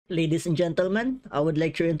Ladies and gentlemen, I would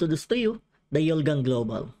like to introduce to you the Yulgang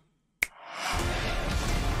Global.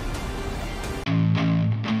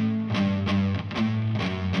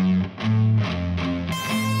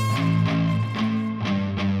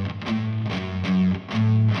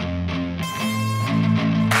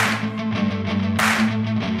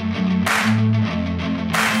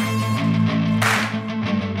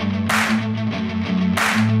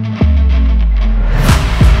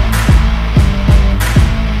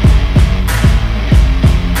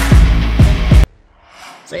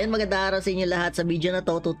 So ayan, magandang araw sa inyo lahat. Sa video na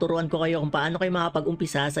to, tuturuan ko kayo kung paano kayo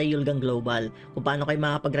makapag-umpisa sa Yulgang Global, kung paano kayo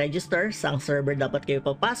makapag-register, saang server dapat kayo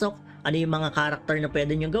papasok, ano yung mga character na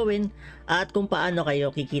pwede nyo gawin, at kung paano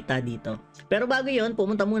kayo kikita dito. Pero bago yon,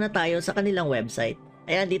 pumunta muna tayo sa kanilang website.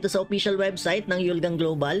 Ayan, dito sa official website ng Yulgang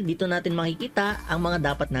Global, dito natin makikita ang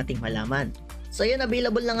mga dapat nating malaman. So yun,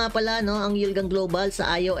 available na nga pala ang Yulgang Global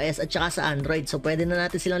sa iOS at saka sa Android. So pwede na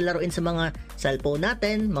natin silang laruin sa mga cellphone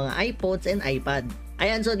natin, mga iPhones and iPad.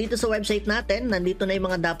 Ayan, so dito sa website natin, nandito na yung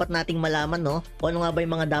mga dapat nating malaman, kung ano nga ba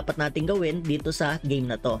yung mga dapat nating gawin dito sa game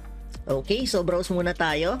na to. Okay, so browse muna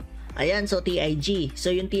tayo. Ayan, so TIG. So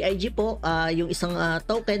yung TIG po, yung isang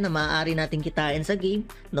token na maaari nating kitain sa game,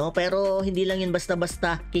 pero hindi lang yun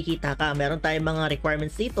basta-basta kikita ka. Meron tayong mga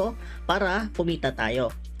requirements dito para kumita tayo.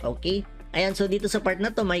 Okay? Ayan, so dito sa part na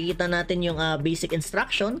to, makikita natin yung basic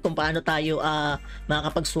instruction kung paano tayo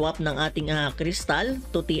makakapag-swap ng ating crystal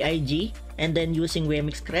to TIG, and then using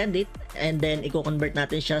Wemix credit, and then i-convert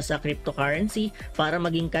natin siya sa cryptocurrency para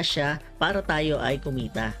maging cash siya para tayo ay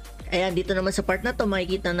kumita. Ayan, dito naman sa part na to,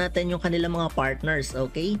 makikita natin yung kanilang mga partners,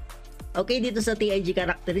 okay? Okay, dito sa TIG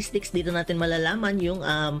characteristics, dito natin malalaman yung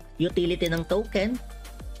utility ng token,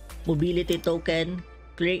 mobility token,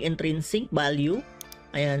 clear intrinsic value,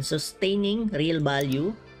 ayan, sustaining real value,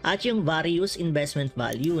 at yung various investment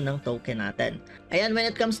value ng token natin. Ayan, when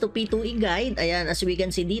it comes to P2E guide, ayan, as we can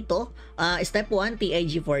see dito, step 1,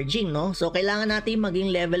 TIG forging, So, kailangan natin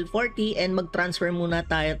maging level 40 and mag-transfer muna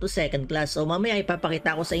tayo to second class. So, mamaya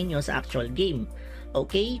ipapakita ko sa inyo sa actual game.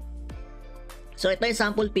 Okay? So, ito yung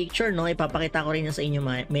sample picture, Ipapakita ko rin sa inyo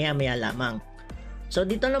maya-maya lamang. So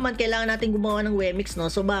dito naman kailangan natin gumawa ng Wemix,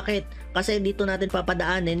 So bakit? Kasi dito natin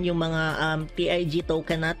papadaanin yung mga TIG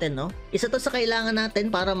token natin, Isa to sa kailangan natin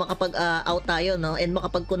para makapag-out tayo, and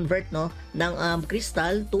makapag-convert, ng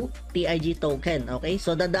crystal to TIG token, okay?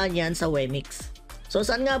 So dadaan yan sa Wemix. So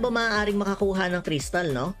saan nga ba maaaring makakuha ng crystal,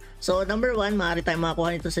 So number 1, maaari tayong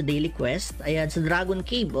makakuha nito sa daily quest. Ayan, sa Dragon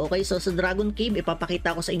Cave. Okay, so sa Dragon Cave,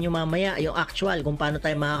 ipapakita ko sa inyo mamaya yung actual kung paano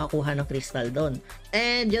tayo makakakuha ng crystal doon.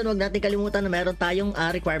 And yun, wag natin kalimutan na meron tayong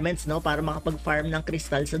requirements, para makapag-farm ng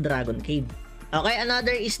crystal sa Dragon Cave. Okay,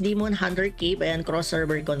 another is Demon Hunter Cave and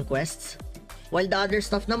cross-server conquests. While the other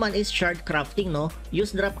stuff naman is shard crafting,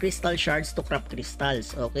 Use drop crystal shards to craft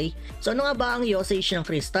crystals, okay? So ano nga ba ang usage ng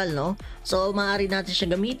crystal, So maaari natin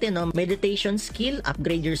siya gamitin, Meditation skill,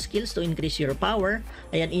 upgrade your skills to increase your power.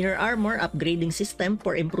 Ayan, inner armor, upgrading system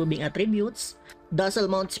for improving attributes. Dazzle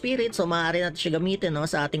mount spirit, so maaari natin siya gamitin,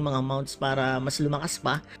 sa ating mga mounts para mas lumakas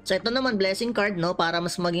pa. So ito naman blessing card, para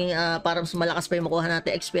mas malakas pa yung makuha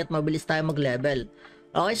natin XP at mabilis tayo mag-level.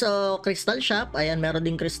 Okay, so crystal shop, ayan, meron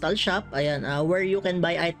ding crystal shop, ayan, where you can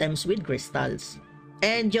buy items with crystals.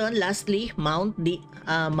 And yun, lastly, mount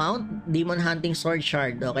demon hunting sword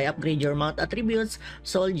shard. Okay, upgrade your mount attributes,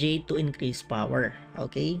 soul jade to increase power.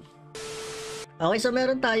 Okay. Okay, so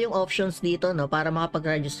meron tayong options dito, para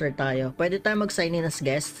makapag-register tayo. Pwede tayo mag-sign in as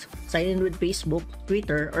guest, sign in with Facebook,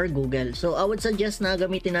 Twitter, or Google. So, I would suggest na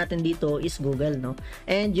gamitin natin dito is Google,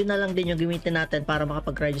 And yun na lang din yung gamitin natin para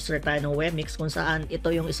makapag-register tayo ng Wemix, kung saan ito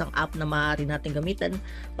yung isang app na maaari natin gamitin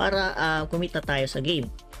para kumita tayo sa game.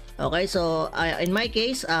 Okay, so in my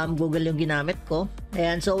case, Google yung ginamit ko.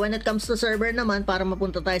 Ayan, so when it comes to server naman, para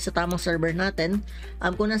mapunta tayo sa tamang server natin,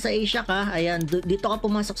 kung nasa Asia ka, ayan, dito ka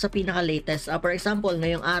pumasok sa pinaka-latest. For example,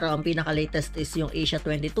 ngayong araw, ang pinaka-latest is yung Asia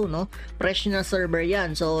 22, Fresh na server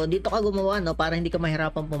yan. So, dito ka gumawa, para hindi ka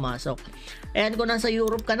mahirapan pumasok. And kung nasa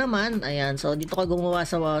Europe ka naman, ayan, so dito ka gumawa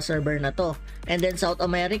sa server na to. And then South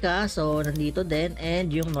America, so nandito din,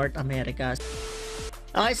 and yung North America.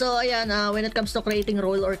 Okay, so ayan, when it comes to creating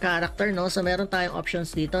role or character, so meron tayong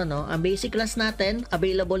options dito, Ang basic class natin,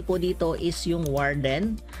 available po dito is yung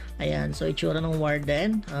Warden. Ayan, so itsura ng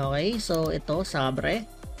Warden. Okay, so ito, Sabre.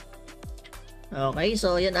 Okay,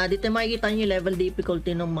 so ayan, dito makikita nyo yung level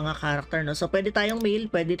difficulty ng mga character, So pwede tayong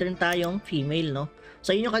male, pwede rin tayong female,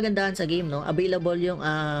 So yun yung kagandahan sa game, Available yung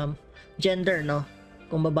gender,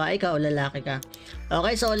 Kung babae ka o lalaki ka.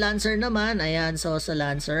 Okay, so Lancer naman, ayan, so sa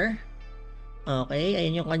Lancer. Okay,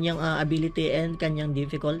 ayan yung kanyang ability and kanyang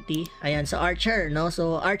difficulty. Ayan, sa Archer,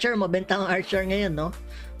 So Archer, mabenta ang Archer ngayon,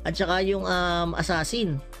 at saka yung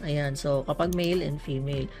assassin. Ayan, so kapag male and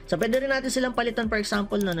female. So pwede rin natin silang palitan, for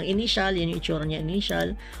example, no, initial, yan yung itsura niya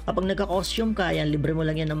initial. Kapag nagka-costume ka, yan, libre mo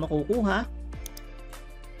lang yan na makukuha.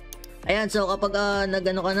 Ayan, so kapag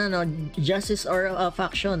nagano ka na, no, justice or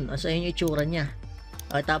faction, so yan yung itsura niya.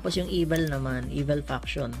 Tapos yung evil naman, evil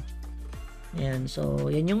faction. Ayan, so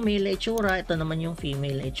yan yung male na itsura, ito naman yung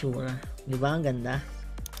female na itsura. Di ba? Ang ganda.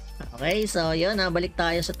 Okay, so yun, balik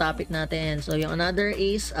tayo sa topic natin. So yung another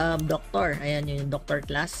is doctor. Ayan, yung doctor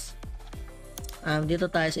class. Dito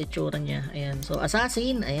tayo sa itsura niya. Ayan, so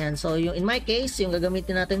assassin. Ayan, so yung in my case, yung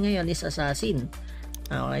gagamitin natin ngayon is assassin.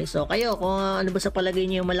 Okay, so kayo, kung ano ba sa palagay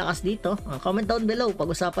niyo yung malakas dito, comment down below.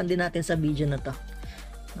 Pag-usapan din natin sa video na to.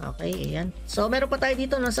 Okay, ayan. So meron pa tayo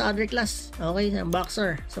dito, no, sa other class. Okay,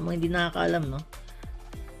 boxer. Sa mga hindi nakakaalam, no.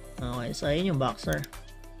 Okay, so ayun yung boxer.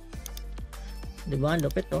 Diba?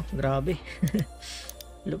 Lupit, oh. Grabe.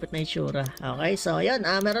 Lupit na itsura. Okay, so ayan.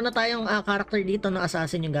 Meron na tayong character dito na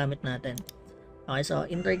assassin yung gamit natin. Okay, so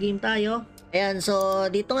enter game tayo. Ayan, so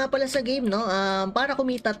dito nga pala sa game, no, para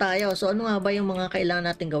kumita tayo. So ano nga ba yung mga kailangan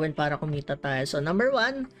natin gawin para kumita tayo? So number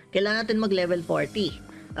 1, kailangan natin mag level 40.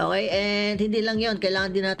 Okay, and hindi lang yon,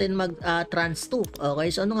 kailangan din natin mag trans 2. Okay,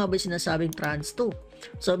 so ano nga ba yung sinasabing trans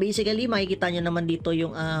 2? So basically, makikita nyo naman dito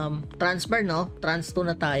yung transfer, no? Trans 2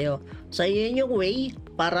 na tayo. So yun yung way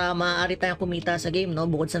para maaari tayong kumita sa game, no?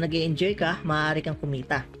 Bukod sa nag-enjoy ka, maaari kang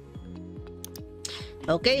kumita.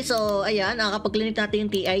 Okay, so ayan, kapag clinic natin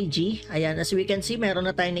yung TIG, ayan, as we can see, meron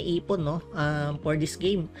na tayong naipon, no, for this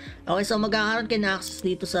game. Okay, so magkakaroon kayo na access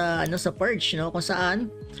dito sa sa purge, no, kung saan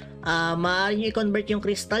maaari nyo i-convert yung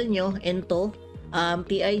crystal nyo into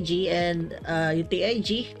TIG, and yung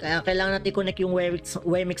TIG, kaya kailangan natin i-connect yung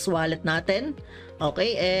Wemix wallet natin.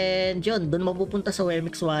 Okay, and yun, dun mapupunta sa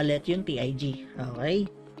Wemix wallet yung TIG. Okay,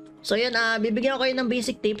 so yun, bibigyan ko kayo ng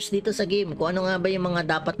basic tips dito sa game kung ano nga ba yung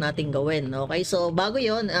mga dapat nating gawin. Okay, so bago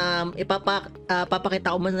yun,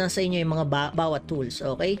 papakita ko muna sa inyo yung mga bawat tools.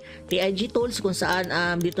 Okay, TIG tools kung saan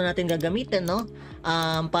dito natin gagamitin, no,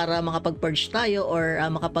 para makapag-purge tayo or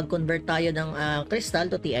makapag-convert tayo ng crystal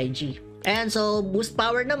to TIG. And so boost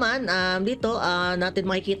power naman, dito natin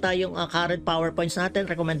makikita yung current power points natin,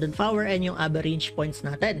 recommended power, and yung average points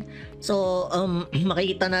natin. So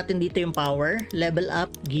makikita natin dito yung power, level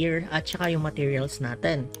up, gear, at saka yung materials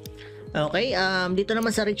natin. Okay, dito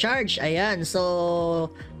naman sa recharge, ayan,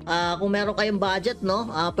 so kung meron kayong budget, no,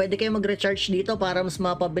 pwede kayong mag-recharge dito para mas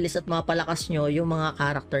mapabilis at mapalakas nyo yung mga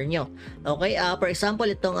character nyo. Okay, for example,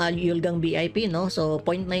 itong Yulgang VIP, no, so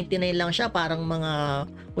 0.99 lang siya, parang mga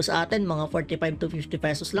sa atin, mga 45 to 50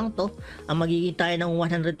 pesos lang to. Magiging tayo ng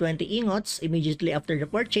 120 ingots immediately after the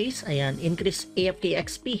purchase. Ayan, increase AFK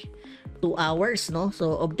XP 2 hours, no,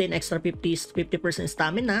 so obtain extra 50%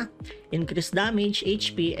 stamina, increase damage,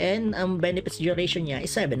 HP, and benefits duration niya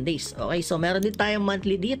is 7 days. Okay, so meron din tayong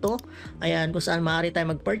monthly dito, ayan, kung saan maaari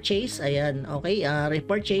tayo mag-purchase. Ayan, okay,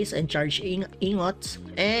 repurchase and charge ingots,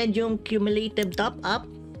 and yung cumulative top up.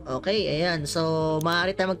 Okay, ayan, so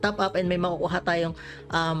maaari tayo mag-top up and may makukuha tayong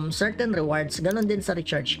certain rewards. Ganon din sa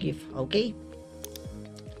recharge gift. Okay,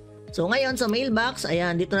 so ngayon sa mailbox,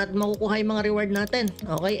 ayan, dito natin makukuha yung mga reward natin.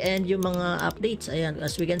 Okay, and yung mga updates, ayan,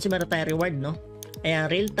 as we can see, meron tayong reward, no, ayan,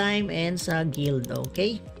 real time and sa guild.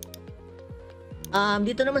 Okay,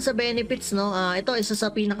 dito naman sa benefits, no, ito isa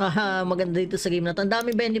sa pinaka maganda dito sa game na to. Ang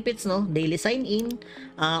daming benefits, no, daily sign in,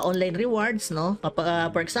 online rewards, no,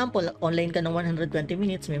 kapag for example online ka ng 120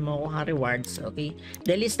 minutes, may makukuha rewards. Okay,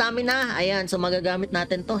 daily stamina, ayan, so magagamit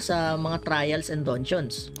natin to sa mga trials and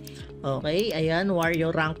dungeons. Okay, ayan,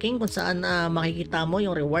 warrior ranking, kung saan makikita mo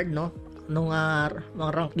yung reward, no, nung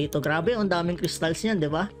mga rank dito. Grabe, ang daming crystals niyan,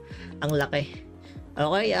 di ba? Ang laki.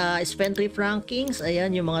 Okay, spend trip rankings,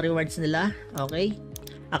 ayan yung mga rewards nila. Okay,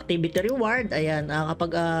 activity reward, ayan,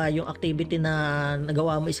 kapag yung activity na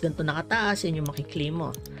nagawa mo is ganito nakataas, yun yung makiklaim mo.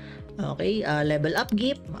 Okay, level up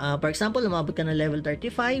gift, for example, umabot ka ng level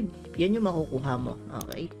 35, yan yung makukuha mo.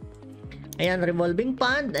 Okay, ayan, revolving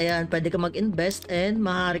fund, ayan, pwede ka mag-invest and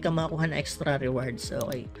maaari ka makuha na extra rewards.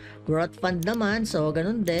 Okay, growth fund naman, so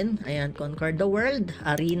ganun din, ayan, conquer the world,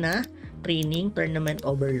 arena, training, tournament,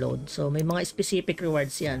 overload. So may mga specific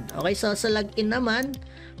rewards yan. Okay, so sa login naman,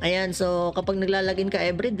 ayan, so kapag naglalagin ka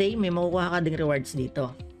everyday, may makukuha ka ding rewards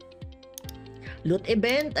dito. Loot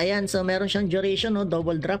event, ayan, so meron siyang duration, no,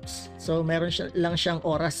 double drops. So meron lang siyang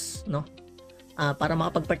oras, no, para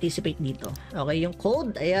makapag-participate dito. Okay, yung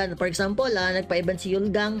code, ayan, for example, nagpa-event si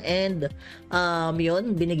Yulgang and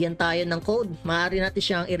yun, binigyan tayo ng code. Maaari natin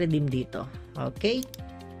siyang i-redeem dito. Okay,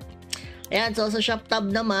 Ayan, so sa shop tab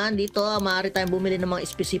naman, dito maaari tayong bumili ng mga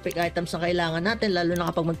specific items na kailangan natin, lalo na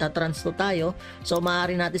kapag magta-transfer tayo. So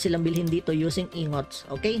maaari natin silang bilhin dito using ingots,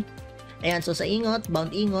 okay? Ayan, so sa ingot,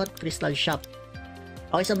 bound ingot, crystal shop.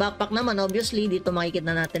 Okay, sa backpack naman, obviously, dito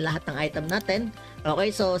makikita natin lahat ng item natin.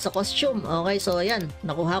 Okay, so sa costume, okay, so ayan,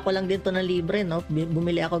 nakuha ko lang dito ng libre, no?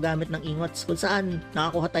 Bumili ako gamit ng ingots, kung saan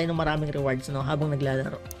nakakuha tayo ng maraming rewards, no? Habang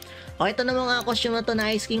naglalaro. Okay, ito na mga costume na to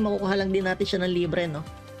na Ice King, makukuha lang din natin siya ng libre, no?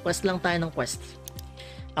 Quest lang tayo ng quest.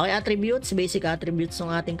 Okay, attributes, basic attributes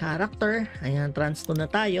ng ating character. Ayan, trans 2 na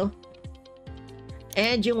tayo.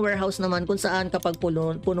 And yung warehouse naman, kung saan kapag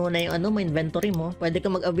puno na yung ano, may inventory mo, pwede ka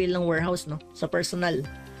mag-avail ng warehouse, no? Sa personal,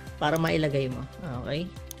 para mailagay mo. Okay.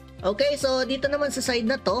 Okay, so dito naman sa side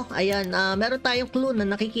na to, ayan, meron tayong clue na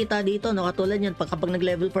nakikita dito, no? Katulad yan, kapag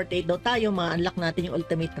nag-level 48 daw tayo, ma-unlock natin yung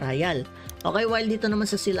ultimate trial. Okay, while dito naman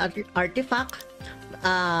sa seal artifact,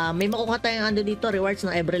 may makukuha tayong ano dito, rewards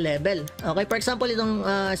ng every level. Okay, for example, itong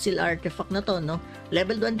seal artifact na to, no?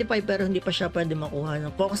 Level 25 pero hindi pa siya pwede makuha,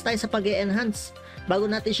 no? Focus tayo sa pag-enhance bago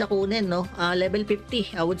natin siya kunin, no? Level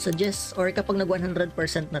 50, I would suggest, or kapag nag 100%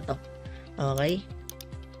 na to. Okay?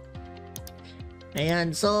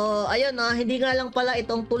 Ayan, so ayun, hindi nga lang pala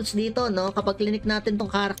itong tools dito, no? Kapag clinic natin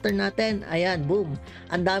tong character natin, ayan, boom,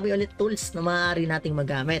 ang dami ulit tools na maaari nating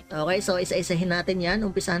magamit. Okay, so isa-isahin natin yan.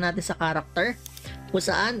 Umpisahan natin sa character, kung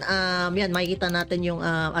saan yan, makikita natin yung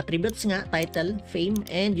attributes nga, title, fame,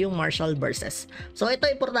 and yung martial verses. So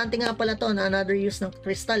ito, importante nga pala to na another use ng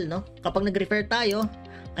crystal, no? Kapag nag-refer tayo,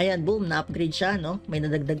 ayan, boom, na-upgrade siya, no? May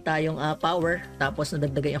nadagdag tayong power, tapos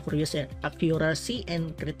nadagdag yung accuracy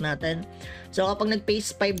and crit natin. So kapag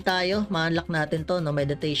nag-phase 5 tayo, ma-unlock natin to, no?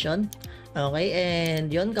 Meditation. Okay, and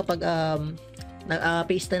yun, kapag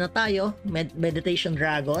phase 10 na tayo, meditation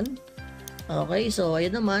dragon. Okay, so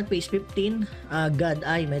ayun naman, phase 15, God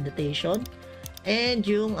Eye meditation. And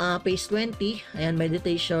yung phase 20, ayan,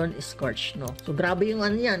 meditation scorch, no? So grabe yung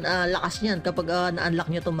ano yan, lakas niyan kapag na-unlock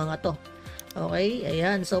nyo itong mga to. Okay,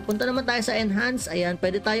 ayan. So, punta naman tayo sa enhance. Ayan,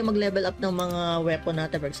 pwede tayo mag-level up ng mga weapon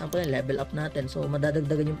natin. For example, level up natin. So,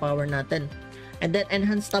 madadagdagan yung power natin. And then,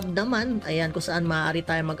 enhance tab naman. Ayan, kung saan maaari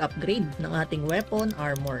tayo mag-upgrade ng ating weapon,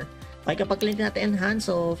 armor. Okay, kapag click natin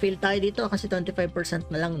enhance, so, fail tayo dito kasi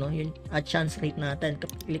 25% na lang, no? Yung chance rate natin.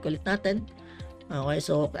 Kapag click ulit natin. Okay,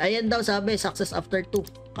 so, ayan daw sabi, success after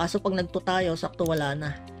 2. Kaso, pag nag-2 tayo, sakto wala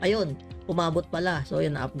na. Ayun, umabot pala. So,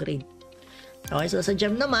 ayan, na-upgrade. Okay, so sa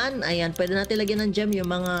gem naman, ayan, pwede natin lagyan ng gem yung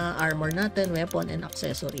mga armor natin, weapon, and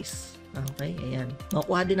accessories. Okay, ayan.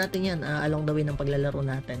 Makukuha din natin yan along the way ng paglalaro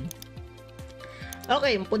natin.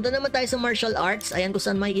 Okay, punta naman tayo sa martial arts. Ayan, kung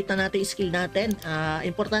saan makikita natin yung skill natin.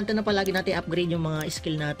 Importante na palagi natin upgrade yung mga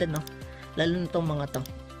skill natin, no? Lalo na itong mga to.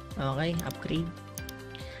 Okay, upgrade.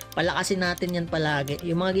 Palakasin natin yan palagi.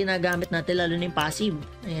 Yung mga ginagamit natin, lalo na yung passive.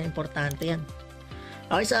 Ayan, importante yan.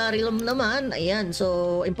 Okay, sa realm naman, ayan,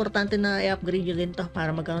 so importante na i-upgrade nyo din to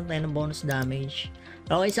para magkaroon tayo ng bonus damage.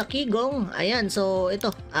 Okay, sa Kigong, ayan, so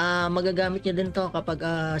ito, magagamit nyo din to kapag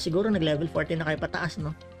siguro nag-level 40 na kayo pataas,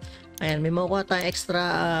 no? Ayan, may makukuha tayong extra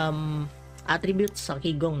attributes sa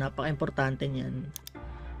Kigong, napaka-importante niyan.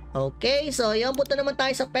 Okay, so yun, punta naman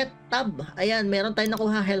tayo sa pet tab. Ayan, meron tayong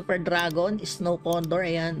nakuha Helper Dragon, Snow Condor,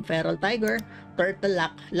 ayan, Feral Tiger, Turtle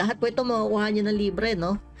Lock. Lahat po ito makukuha nyo na libre,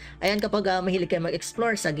 no? Ayan, kapag mahilig kayo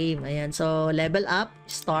mag-explore sa game. Ayan, so level up,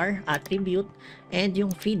 star, attribute, and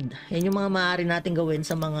yung feed. Yan yung mga maaari natin gawin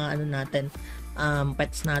sa mga ano natin,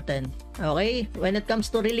 pets natin. Okay, when it comes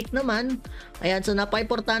to relic naman, ayan, so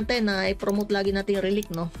napaka-importante na i-promote lagi natin yung relic,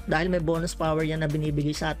 no? Dahil may bonus power yan na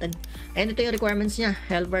binibigay sa atin. And ito yung requirements niya,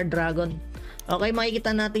 Helper Dragon. Okay,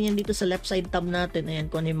 makikita natin yan dito sa left side tab natin. Ayan,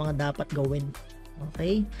 kung ano yung mga dapat gawin.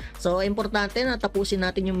 Okay, so importante na tapusin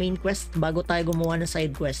natin yung main quest bago tayo gumawa ng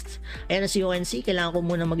side quests. Ayan, as you can see, kailangan ko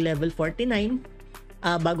muna mag level 49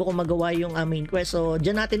 bago ko magawa yung main quest. So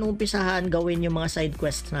dyan natin umpisahan gawin yung mga side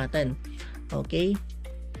quests natin. Okay,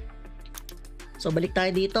 so balik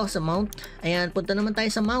tayo dito sa mount. Ayan, punta naman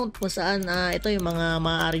tayo sa mount kung saan ito yung mga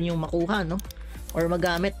maaari nyong makuha, no? Or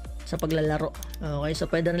magamit sa paglalaro. Okay, so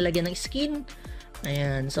pwede na lagyan ng skin.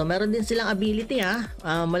 Ayan, so meron din silang ability,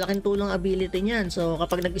 malaking tulong ability niyan. So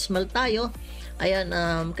kapag nag-smelt tayo, ayan,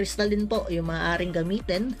 crystal din po yung maaaring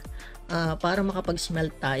gamitin para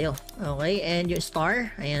makapag-smelt tayo. Okay, and yung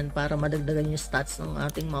star, ayan, para madagdagan yung stats ng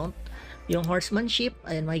ating mount. Yung horsemanship,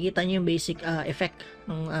 ayan, makikita nyo yung basic effect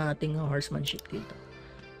ng ating horsemanship dito.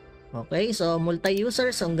 Okay, so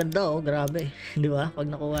multi-users, ang ganda, oh, grabe. Di ba?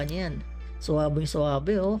 Pag nakuha nyo yan, suwabe,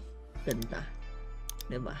 oh, ganda.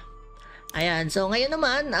 Di ba? Ayan, so ngayon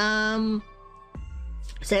naman,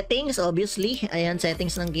 settings, obviously, ayan,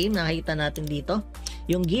 settings ng game, nakikita natin dito.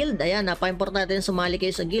 Yung guild, ayan, napaka-importante na sumali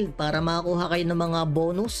kayo sa guild para makakuha kayo ng mga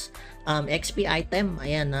bonus XP item.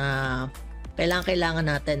 Ayan, kailangan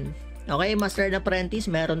natin. Okay, Master and Apprentice,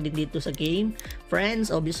 meron din dito sa game. Friends,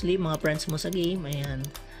 obviously, mga friends mo sa game. Ayan.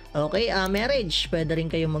 Okay, marriage, pwede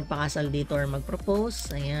rin kayo magpakasal dito or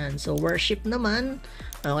mag-propose. Ayan, so worship naman.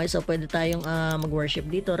 Okay, so pwede tayong mag-worship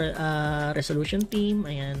dito, resolution team.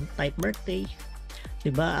 Ayan, type birthday.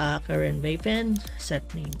 Diba, current Baypen, set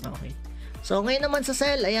name. Okay. So ngayon naman sa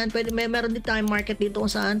sell, ayan, meron din tayong market dito kung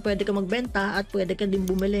saan pwede ka magbenta at pwede ka din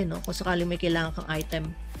bumili, no? Kung sakali may kailangan kang item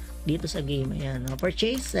dito sa game. Ayan,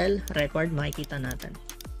 purchase, sell, record, makikita natin.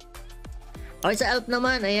 Okay, sa elf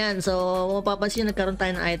naman, ayan, so mapapansin nagkaroon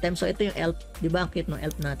tayo ng item. So ito yung elf, di ba? Ang cute ng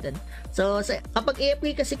elf natin. So kapag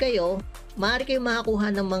AFK kasi kayo, maaari kayo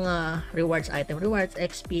makakuha ng mga rewards item, rewards,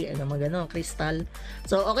 XP, mga gano'n, crystal.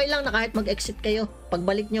 So okay lang na kahit mag-exit kayo,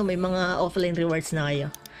 pagbalik nyo may mga offline rewards na kayo.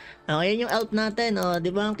 Okay, yun yung elf natin, oh,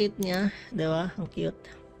 di ba? Ang cute niya, di ba? Ang cute.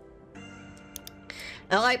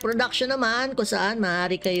 Okay, production naman, kung saan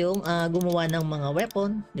maaari kayong gumawa ng mga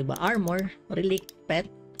weapon, di ba? Armor, relic, pet,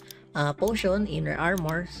 potion, inner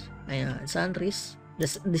armors, ayan, sundries,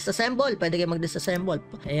 disassemble, pwede kayo mag-disassemble.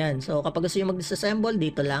 Ayan, so kapag gusto nyo mag-disassemble,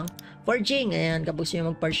 dito lang. Forging, ayan, kapag gusto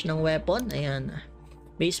nyo mag-forge ng weapon, ayan,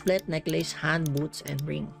 baseplate, necklace, hand, boots, and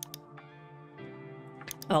ring.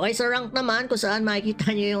 Okay, so rank naman, kung saan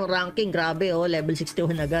makikita nyo yung ranking, grabe oh, level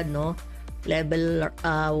 61 agad, no? Level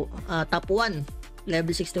top 1,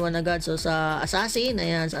 level 61 agad. So sa assassin,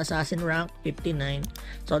 ayan, sa assassin rank 59.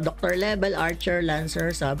 So doctor level, archer,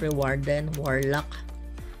 lancer, sabre, warden, warlock.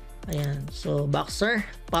 Ayan, so boxer,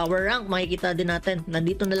 power rank, makikita din natin,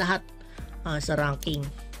 nandito na lahat sa ranking.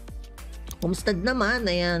 Homestead naman,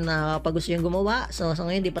 ayan, pag gusto yung gumawa, so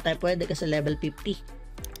ngayon di pa tayo pwede kasi level 50.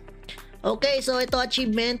 Okay, so ito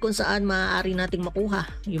achievement kung saan maaari nating makuha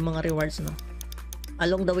yung mga rewards, no,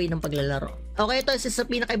 along the way ng paglalaro. Okay, ito isa sa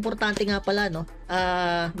pinaka-importante nga pala, no,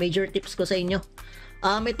 major tips ko sa inyo.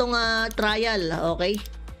 Itong trial, okay,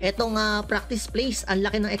 itong practice place, ang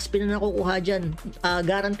laki ng XP na nakukuha dyan.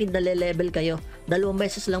 Guaranteed na le-level kayo. 2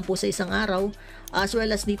 beses lang po sa isang araw, as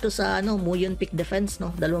well as dito sa Muyon Peak Defense,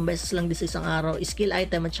 no, 2 beses lang din sa isang araw. Skill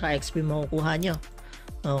item at saka XP makukuha nyo.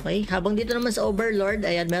 Okay, habang dito naman sa Overlord,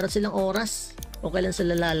 ayan, meron silang oras. Okay lang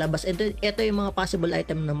sila lalabas. Ito yung mga possible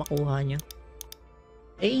item na makuha nyo.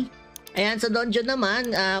 Okay, ayan, sa dungeon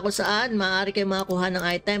naman, kung saan maaari kayo makakuha ng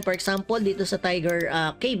item. For example, dito sa Tiger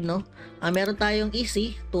Cave, no, meron tayong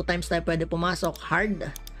easy, 2 times tayo pwede pumasok. Hard,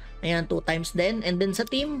 ayan, 2 times din. And then sa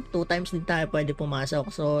team, 2 times din tayo pwede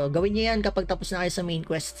pumasok. So gawin nyo yan kapag tapos na kayo sa main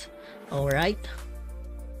quest. Alright,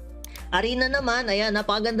 arena naman, ayan,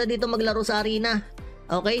 napakaganda dito maglaro sa arena.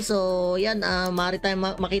 Okay, so yan, maaari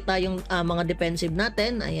tayong makita yung mga defensive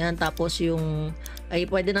natin. Ayan, tapos yung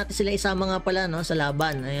pwede natin sila isama nga pala, no, sa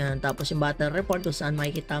laban. Ayan, tapos yung battle report kung saan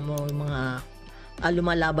makikita mo yung mga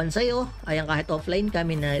lumalaban sa'yo. Ayan, kahit offline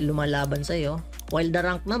kami na lumalaban sa'yo. While the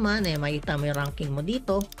rank naman, makikita mo yung ranking mo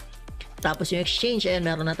dito. Tapos yung exchange, ayan,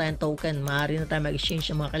 meron na tayong token. Maaari na tayo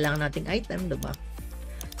mag-exchange yung mga kailangan nating item, diba?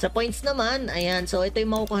 Sa points naman, ayan, so ito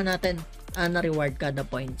yung makukuha natin na reward kada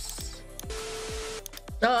points.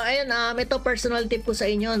 So, ayun, ito personal tip ko sa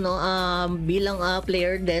inyo, no, bilang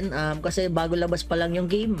player din, kasi bago labas pa lang yung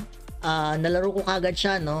game, nalaro ko kagad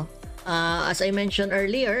siya, no. As I mentioned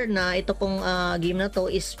earlier, na ito pong game na to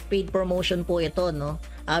is paid promotion po ito, no.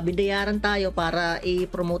 Binayaran tayo para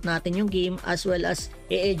i-promote natin yung game, as well as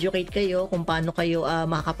i-educate kayo kung paano kayo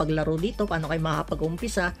makakapaglaro dito, paano kayo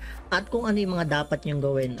makakapag-umpisa, at kung ano yung mga dapat nyong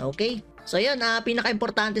gawin, okay? So, yan,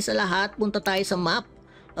 pinaka-importante sa lahat, punta tayo sa map.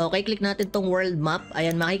 Okay, click natin tong world map.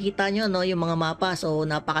 Ayan, makikita nyo, no, yung mga mapa. So,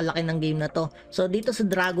 napakalaki ng game na to. So, dito sa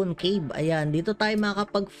Dragon Cave, ayan, dito tayo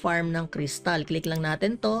makakapag-farm ng crystal. Click lang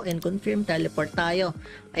natin to and confirm, teleport tayo.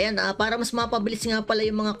 Ayan, para mas mapabilis nga pala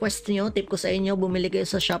yung mga quest nyo, tip ko sa inyo, bumili kayo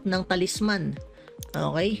sa shop ng talisman.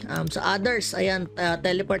 Okay, sa others, ayan,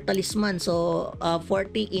 teleport talisman. So,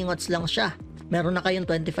 40 ingots lang siya. Meron na kayong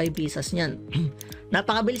 25 pieces niyan.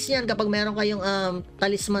 Napakabilis yan kapag meron kayong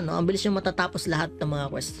talisman, no? Ang bilis yung matatapos lahat ng mga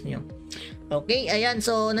quests nyo. Okay, ayan,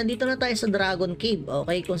 so nandito na tayo sa Dragon Cave,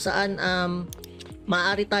 okay, kung saan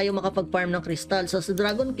maaari tayo makapag-farm ng crystal. So sa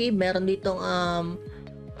Dragon Cave, meron ditong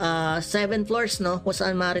 7 floors, no, kung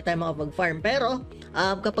saan maaari tayo makapag-farm. Pero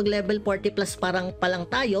kapag level 40 plus parang palang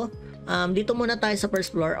tayo, dito muna tayo sa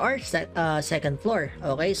first floor or second floor.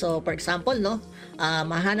 Okay, so for example, no,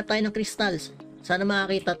 mahanap tayo ng crystals. Sana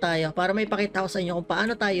makakita tayo para may pakita ko sa inyo kung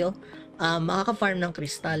paano tayo makaka-farm ng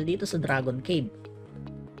crystal dito sa Dragon Cave.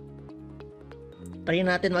 Try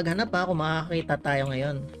natin maghanap kung makakita tayo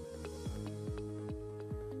ngayon.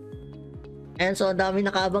 Ayan, so ang dami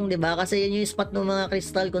nakaabang, di ba? Kasi yan yung spot ng mga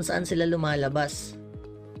kristal kung saan sila lumalabas.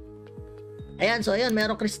 Ayan, so ayan,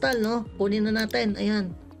 merong kristal, no? Kunin na natin,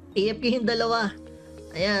 ayan. AFK yung dalawa.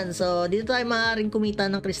 Ayan, so dito tayo maaaring kumita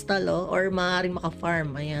ng kristal, oh, or maaaring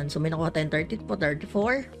maka-farm. Ayan, so may nakuha tayong 30 po,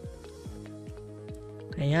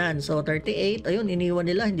 34. Ayan, so 38. Ayun, iniwan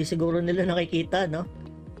nila, hindi siguro nila nakikita, no?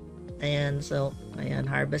 Ayan, so, ayan,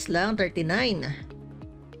 harvest lang, 39.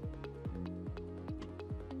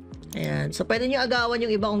 Ayan, so pwede nyo agawan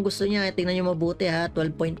yung iba kung gusto niya. Tingnan nyo mabuti ha,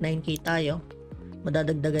 12.9k tayo.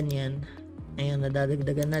 Madadagdagan yan. Ayan,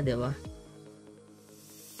 nadadagdagan na, di ba?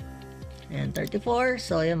 Ayan, 34.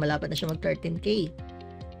 So, ayan, malapit na siya mag 13k.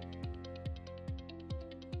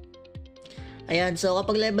 Ayan, so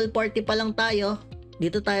kapag level 40 pa lang tayo,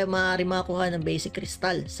 dito tayo maaari makakuha ng basic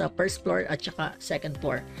crystal sa first floor at saka second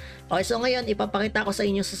floor. Okay, so ngayon, ipapakita ko sa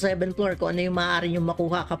inyo sa 7th floor kung ano yung maaari nyo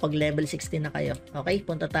makuha kapag level 16 na kayo. Okay,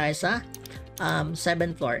 punta tayo sa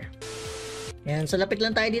 7th floor. Ayan, so lapit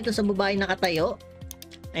lang tayo dito sa babae nakatayo.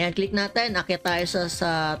 Ayan, click natin, akyat tayo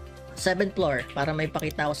sa 7th floor para may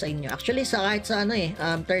pakita ko sa inyo. Actually, sa kahit sa ano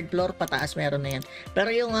 3rd floor pataas meron na yan. Pero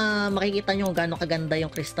yung makikita nyo kung gaano kaganda yung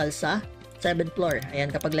crystal sa 7th floor. Ayan,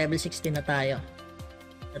 kapag level 16 na tayo.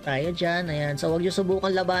 Tayo dyan, ayan. So, huwag nyo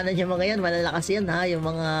subukan labanan yung mga yan. Malalakas yan, ha. Yung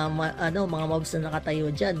mga, mga mobs na nakatayo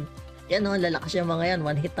dyan. Yan, no. Lalakas yung mga yan.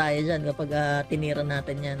 One hit tayo dyan kapag tinira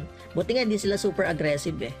natin yan. Buti nga, hindi sila super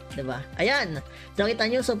aggressive, eh. Diba? Ayan. So, kita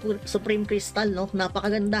nyo, Supreme Crystal, no.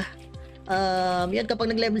 Napakaganda. Yan,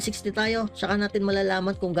 kapag nag-level 60 tayo, saka natin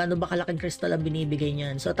malalaman kung gaano ba kalaking crystal ang binibigay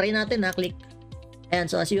niyan. So, try natin, ha. Click. Ayan,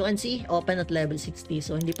 so as you can see, open at level 60.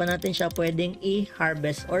 So, hindi pa natin siya pwedeng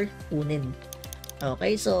i-harvest or kunin.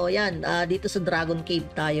 Okay, so yan, dito sa Dragon Cave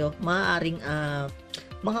tayo, maaaring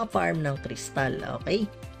mga farm ng crystal, okay?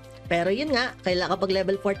 Pero yun nga, kailangan kapag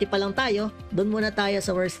level 40 pa lang tayo, doon muna tayo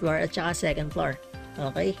sa first floor at saka second floor,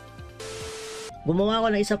 okay? Gumawa ko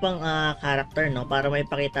ng isa pang character, no, para may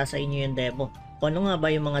pakita sa inyo yung demo. Kung ano nga ba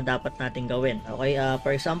yung mga dapat natin gawin, okay?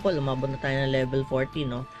 For example, umabot na tayo ng level 40,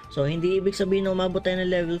 no? So, hindi ibig sabihin na umabot tayo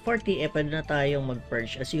ng level 40, pwede na tayong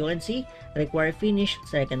mag-purge. As you can see, require finish,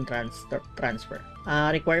 second transfer.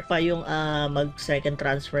 Require pa yung mag-second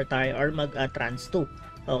transfer tayo or mag-trans 2.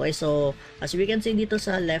 Okay, so, as we can see dito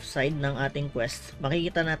sa left side ng ating quest,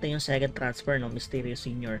 makikita natin yung second transfer ng Mysterious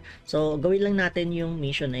Senior. So, gawin lang natin yung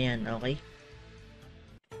mission na yan, okay?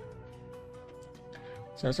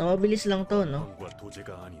 So, mabilis lang to, no?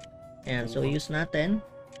 Ayan, so use natin.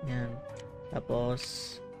 Ayan. Tapos,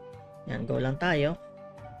 ayan, go lang tayo.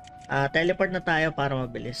 Teleport na tayo para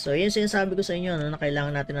mabilis. So, yun sinasabi ko sa inyo, no, na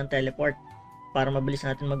kailangan natin ng teleport para mabilis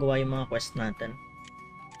natin magawa yung mga quest natin.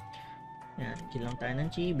 Ayan, kill lang tayo ng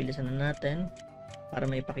chi. Bilisan na natin para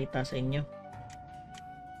maipakita sa inyo.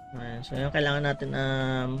 Ayan, so, yun, kailangan natin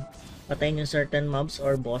patayin yung certain mobs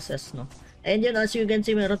or bosses, no? And yun, as you can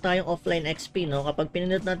see, meron tayong offline XP, no? Kapag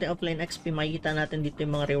pinindot natin offline XP, makikita natin dito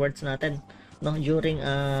yung mga rewards natin, no? During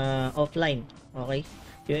offline, okay?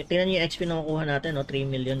 Tingnan nyo yung XP na makuha natin, no? 3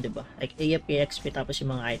 million, diba? AFK XP tapos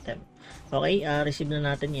yung mga item. Okay, receive na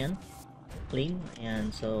natin yan. Claim, ayan,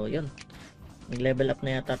 so yun. Mag-level up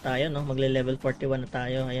na yata tayo, no? Magle-level 41 na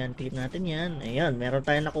tayo. Ayan, click natin yan. Ayan, meron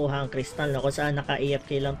tayong nakuha ang crystal, no? Kung saan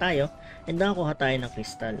naka-AFK lang tayo, and nakakuha tayo ng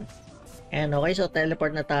crystal. And okay, so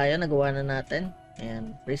teleport na tayo, nagawa na natin.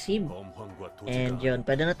 Ayan, receive. And yun,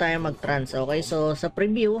 pwede na tayo mag-trans. Okay, so sa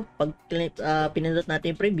preview, pag pinindot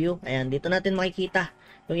natin yung preview, ayan, dito natin makikita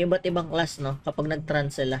yung iba't ibang class, no, kapag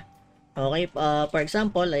nag-trans sila. Okay, for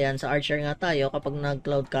example, ayan, sa Archer nga tayo, kapag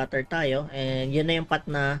nag-Cloud Cutter tayo, and yun na yung path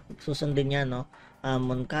na susundin niya, no.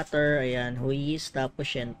 Moon Cutter, ayan, Huis, tapos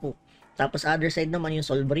Shenpu. Tapos other side naman yung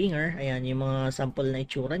Soulbringer, ayan, yung mga sample na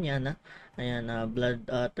itsura niya, na. Ayan, Blood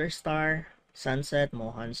Thirstar, Sunset,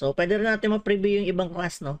 Mohan. So, pwede rin natin ma-preview yung ibang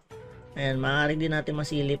class, no? Ayan, maaari din natin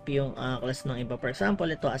masilip yung class ng iba. For example,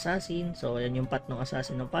 ito, Assassin. So, ayan yung path ng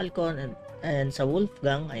Assassin ng Falcon. And sa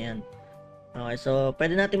Wolfgang, ayan. Okay, so,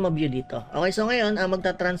 pwede natin ma-view dito. Okay, so ngayon,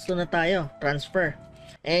 magta-transfer na tayo. Transfer.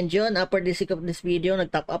 And yun, for the sake of this video,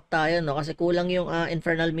 nag-top up tayo, no? Kasi kulang yung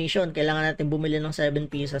Infernal Mission. Kailangan natin bumili ng 7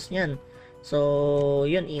 pieces niyan. So,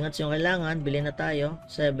 yun, ingat yung kailangan. Bili na tayo,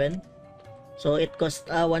 7. So, it cost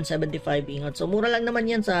 175 ingot. So, mura lang naman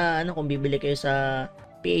yan sa, kung bibili kayo sa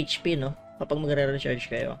PHP, no? Kapag magre-recharge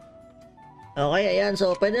kayo. Okay, ayan.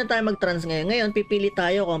 So, pwede na tayo mag-trans ngayon. Ngayon, pipili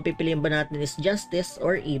tayo kung pipiliin ba natin is Justice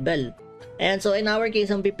or Evil. Ayan, so in our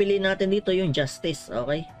case, ang pipiliin natin dito yung Justice.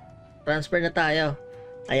 Okay? Transfer na tayo.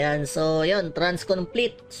 Ayan, so, yun. Trans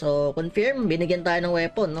complete. So, confirm. Binigyan tayo ng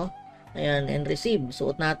weapon, no? Ayan, and receive.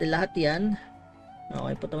 Suot natin lahat yan.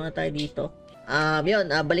 Okay, punta muna tayo dito. Yun,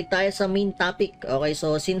 balik tayo sa main topic. Okay,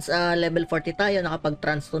 so since level 40 tayo,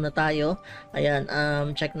 nakapag-trans 2 na tayo. Ayan,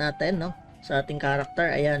 check natin, no? Sa ating character.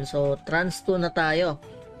 Ayan, so trans 2 na tayo.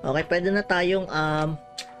 Okay, pwede na tayong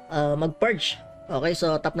mag-purge. Okay,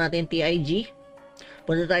 so tap natin TIG.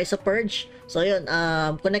 Punta tayo sa purge. So yun,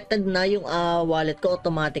 connected na yung wallet ko,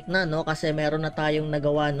 automatic na, no? Kasi meron na tayong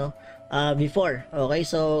nagawa, no? Before. Okay,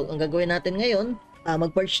 so ang gagawin natin ngayon,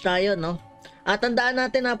 mag-purge tayo, no? Tandaan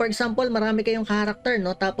natin na, for example, marami kayong character,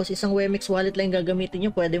 no? Tapos isang Wemix wallet lang gagamitin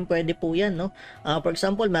nyo, pwede po yan, no? For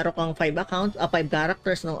example, meron kang 5 accounts, 5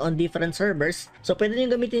 characters, no? On different servers. So pwede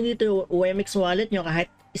nyo gamitin dito yung Wemix wallet nyo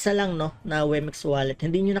kahit isa lang, no, na Wemix wallet.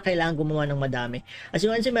 Hindi nyo na kailangan gumawa ng madami. As you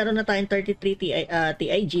can see, meron na tayong 33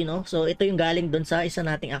 TIG, no? So, ito yung galing dun sa isa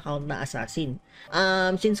nating account na assassin.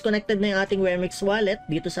 Since connected na yung ating Wemix wallet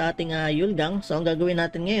dito sa ating Yulgang, so ang gagawin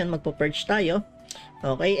natin ngayon, magpo-purge tayo.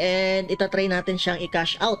 Okay, and itatry natin siyang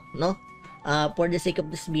i-cash out, no? For the sake of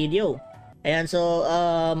this video. Ayan, so,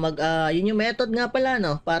 yun yung method nga pala,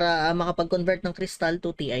 no? Para makapag-convert ng crystal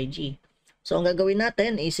to TIG. So, ang gagawin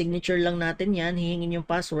natin, signature lang natin yan. Hihingin yung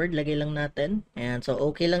password, lagay lang natin. Ayan, so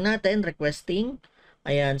okay lang natin, requesting.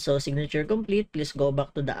 Ayan, so signature complete. Please go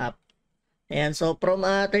back to the app. Ayan, so from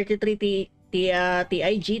 33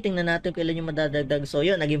 TIG, tingnan natin kung ilan yung madadagdag. So,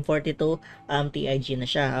 yun, naging 42 TIG na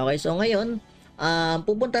siya. Okay, so ngayon,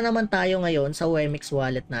 pupunta naman tayo ngayon sa Wemix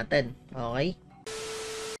wallet natin. Okay?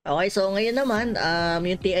 Okay, so ngayon naman,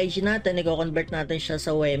 yung TIG natin, i-convert natin siya sa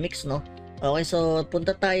Wemix, no? Okay, so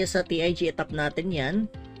punta tayo sa TIG, itap natin yan.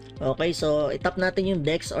 Okay, so itap natin yung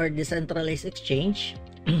DEX or Decentralized Exchange.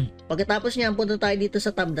 Pagkatapos niyan, punta tayo dito sa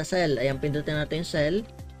tab the sell. Ayan, pindutin natin yung sell.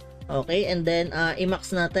 Okay, and then i-max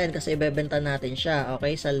natin kasi ibebenta natin siya.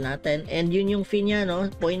 Okay, sell natin. And yun yung fee niya, no?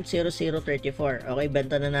 0.0034. Okay,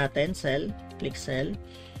 benta na natin, sell. Click sell.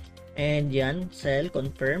 And yan, sell,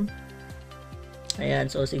 confirm. Ayan,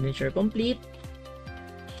 so signature complete.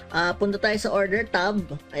 Punta tayo sa order tab.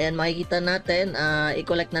 Ayan, makikita natin,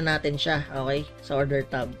 i-collect na natin siya. Okay, sa order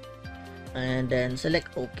tab. And then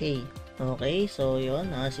select OK. Okay, so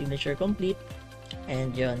yun, signature complete.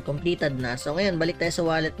 And yun, completed na. So ngayon, balik tayo sa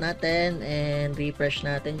wallet natin and refresh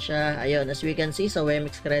natin siya. Ayun, as we can see, sa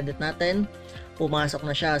Wemix credit natin, pumasok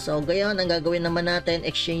na siya. So gayon, ang gagawin naman natin,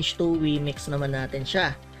 exchange to Wemix naman natin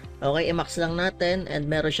siya. Okay, i-max lang natin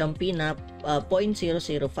and meron siyang P na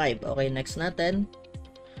 0.005. Okay, next natin.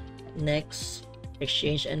 Next,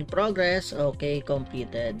 exchange and progress. Okay,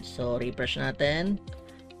 completed. So, refresh natin.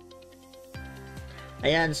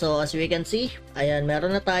 Ayan, so as we can see, ayan,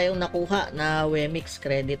 meron na tayong nakuha na Wemix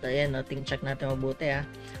credit. Ayan, check natin mabuti ha.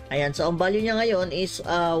 Ayan, so ang value niya ngayon is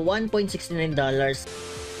 $1.69.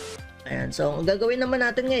 Ayan, so ang gagawin naman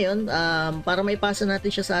natin ngayon, para maipasa natin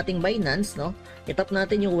siya sa ating Binance, no? Itap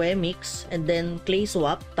natin yung Wemix and then Klay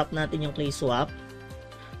swap. Tap natin yung Klay swap.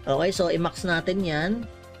 Okay, so i-max natin yan.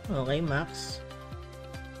 Okay, max.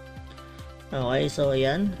 Okay, so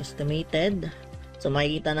ayan, estimated. So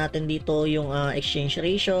makikita natin dito yung exchange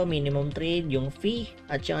ratio, minimum trade, yung fee,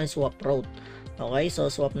 at yung swap rate. Okay, so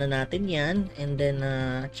swap na natin yan. And then,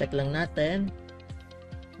 check lang natin.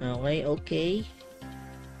 Okay, okay.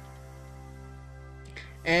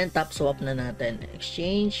 And tap swap na natin.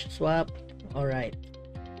 Exchange, swap. Alright.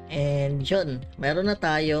 And yun, meron na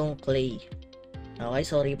tayong Klay. Okay,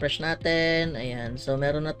 so refresh natin. Ayan, so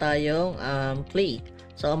meron na tayong Klay.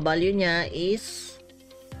 So ang value niya is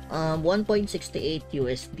 1.68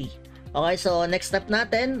 USD. Okay, so next step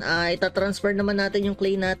natin, ita-transfer naman natin yung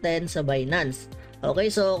Klay natin sa Binance.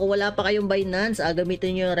 Okay, so kung wala pa kayong Binance,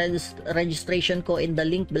 gamitin nyo yung registration ko in the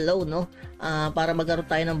link below, no? Para magkaroon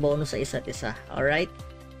tayo ng bonus sa isa't isa. Alright?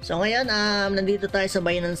 So ngayon, nandito tayo sa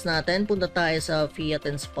Binance natin. Punta tayo sa Fiat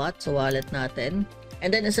and Spot, sa wallet natin. And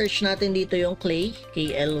then, search natin dito yung Klay,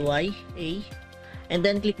 K-L-Y-A. And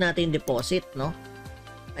then, click natin deposit, no?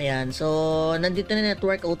 Ayan, so, nandito na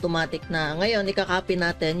network automatic na. Ngayon, ikakopy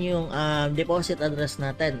natin yung deposit address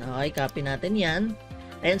natin. Okay, copy natin yan.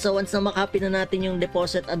 And so, once na makopy na natin yung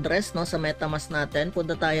deposit address, no, sa MetaMask natin,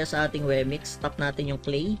 punta tayo sa ating Wemix, tap natin yung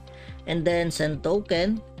Klay. And then, send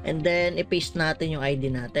token. And then, i-paste natin yung ID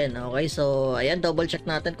natin. Okay, so, ayan, double check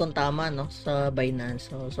natin kung tama, no, sa Binance.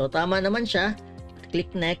 So tama naman siya. Click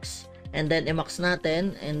next, and then i-max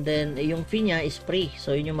natin, and then yung fee niya is free,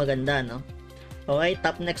 so yun yung maganda, no? Okay,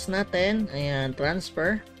 tap next natin, ayan,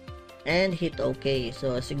 transfer, and hit OK.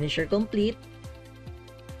 So signature complete,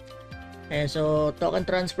 and so token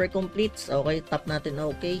transfer completes. Okay, tap natin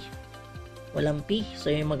OK, walang fee, so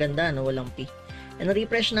yung maganda, no? Walang fee. And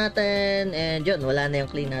refresh natin, and yun, wala na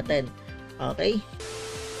yung Klay natin. Okay,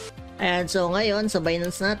 and so ngayon sa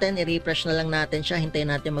Binance natin, i-refresh na lang natin siya, hintayin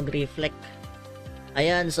natin mag-reflect.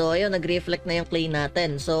 Ayan, so ayun, nag-reflect na yung Klay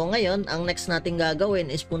natin. So ngayon, ang next natin gagawin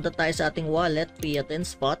is punta tayo sa ating wallet, fiat and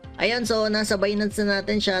spot. Ayan, so nasa Binance na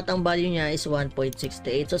natin siya at ang value niya is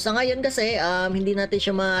 1.68. So sa ngayon kasi, hindi natin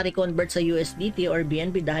siya ma-reconvert sa USDT or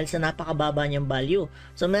BNB dahil sa napakababa niyang value.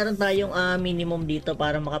 So meron tayong minimum dito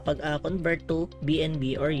para makapag-convert to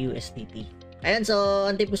BNB or USDT. Ayan, so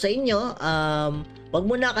ang tip ko sa inyo, wag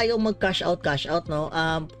muna kayong mag-cash out, no?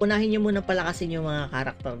 Unahin nyo muna palakasin yung mga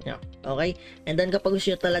karakter nyo. Okay? And then kapag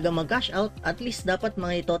gusto nyo talaga mag-cash out, at least dapat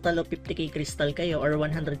mga total of 50k crystal kayo or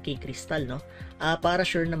 100k crystal, no? Para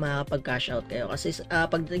sure na makapag-cash out kayo. Kasi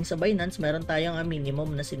pagdating sa Binance, meron tayong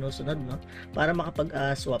minimum na sinusunod, no? Para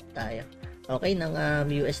makapag-swap tayo. Okay? Ng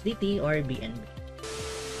USDT or BNB.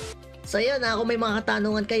 So yun, kung may mga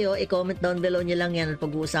katanungan kayo, i-comment down below nyo lang yan at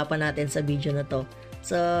pag-uusapan natin sa video na to.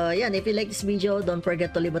 So yan, if you like this video, don't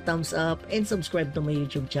forget to leave a thumbs up and subscribe to my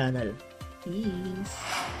YouTube channel. Peace!